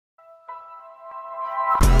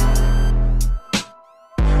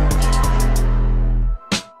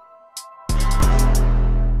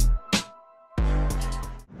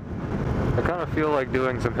kind of feel like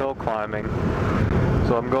doing some hill climbing.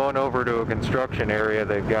 So I'm going over to a construction area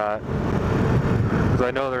they've got, because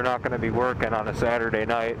I know they're not going to be working on a Saturday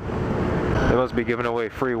night. They must be giving away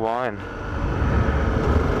free wine.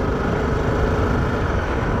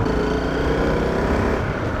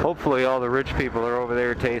 Hopefully all the rich people are over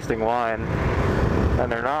there tasting wine,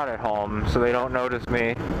 and they're not at home, so they don't notice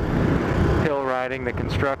me hill riding the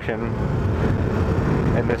construction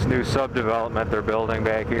in this new subdevelopment they're building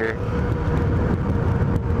back here.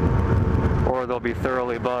 Or they'll be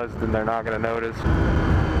thoroughly buzzed and they're not going to notice.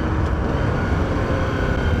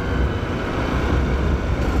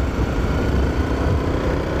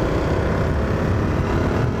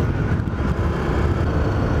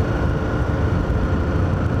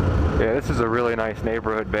 Yeah, this is a really nice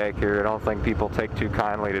neighborhood back here. I don't think people take too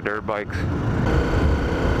kindly to dirt bikes.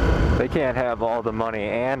 They can't have all the money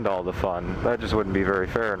and all the fun. That just wouldn't be very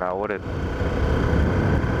fair now, would it?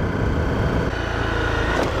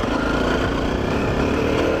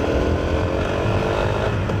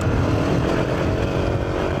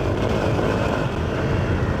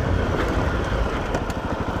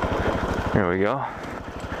 Here we go.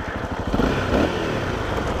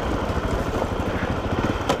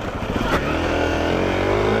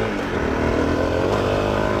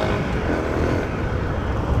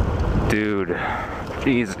 Dude,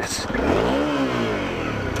 Jesus. I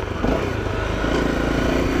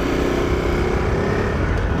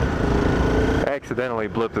accidentally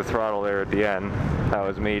blipped the throttle there at the end. That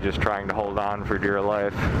was me just trying to hold on for dear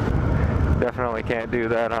life. Definitely can't do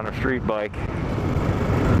that on a street bike.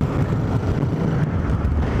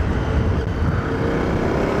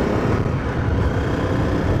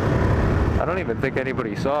 I don't even think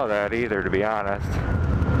anybody saw that either, to be honest.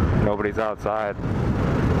 Nobody's outside.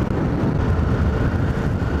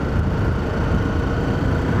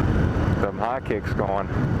 Some hot kicks going.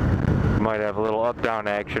 Might have a little up-down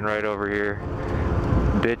action right over here.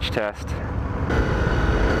 Ditch test.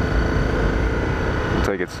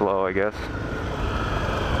 Take it slow, I guess.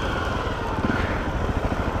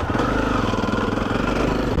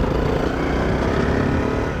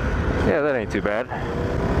 Yeah, that ain't too bad.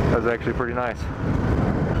 That was actually pretty nice.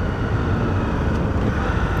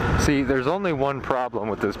 See, there's only one problem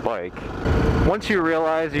with this bike. Once you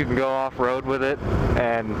realize you can go off-road with it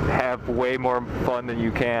and have way more fun than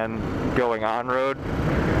you can going on-road,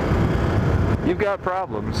 you've got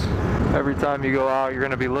problems. Every time you go out, you're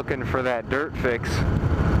going to be looking for that dirt fix,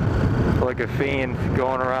 like a fiend,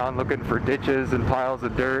 going around looking for ditches and piles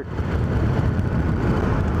of dirt.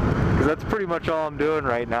 Because that's pretty much all I'm doing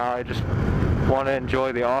right now. I just want to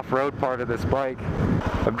enjoy the off-road part of this bike.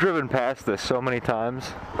 I've driven past this so many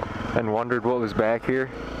times and wondered what was back here.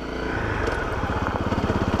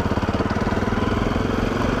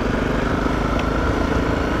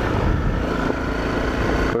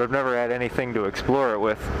 But I've never had anything to explore it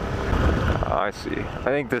with. Oh, I see. I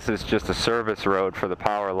think this is just a service road for the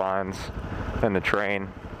power lines and the train.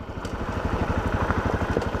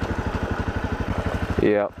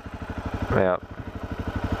 Yep. Yep.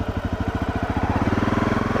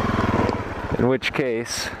 In which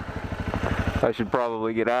case, I should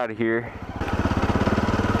probably get out of here.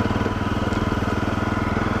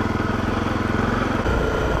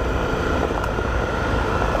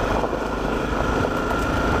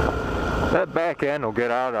 That back end will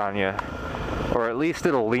get out on you, or at least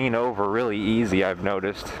it'll lean over really easy, I've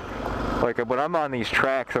noticed. Like when I'm on these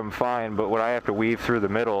tracks I'm fine, but when I have to weave through the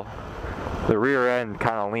middle, the rear end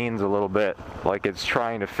kind of leans a little bit, like it's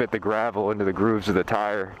trying to fit the gravel into the grooves of the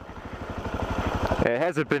tire. It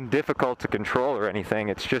hasn't been difficult to control or anything,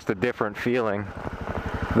 it's just a different feeling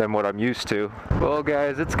than what I'm used to. Well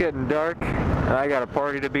guys, it's getting dark and I got a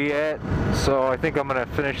party to be at, so I think I'm gonna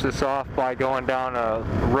finish this off by going down a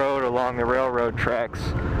road along the railroad tracks.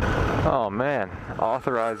 Oh man,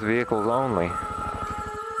 authorized vehicles only.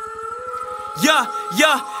 Yeah,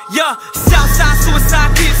 Southside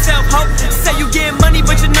suicide, kill yourself, hope. Say you get money,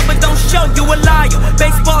 but your number don't show you a liar.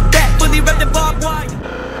 Baseball bat, fully wrapped in barbed wire.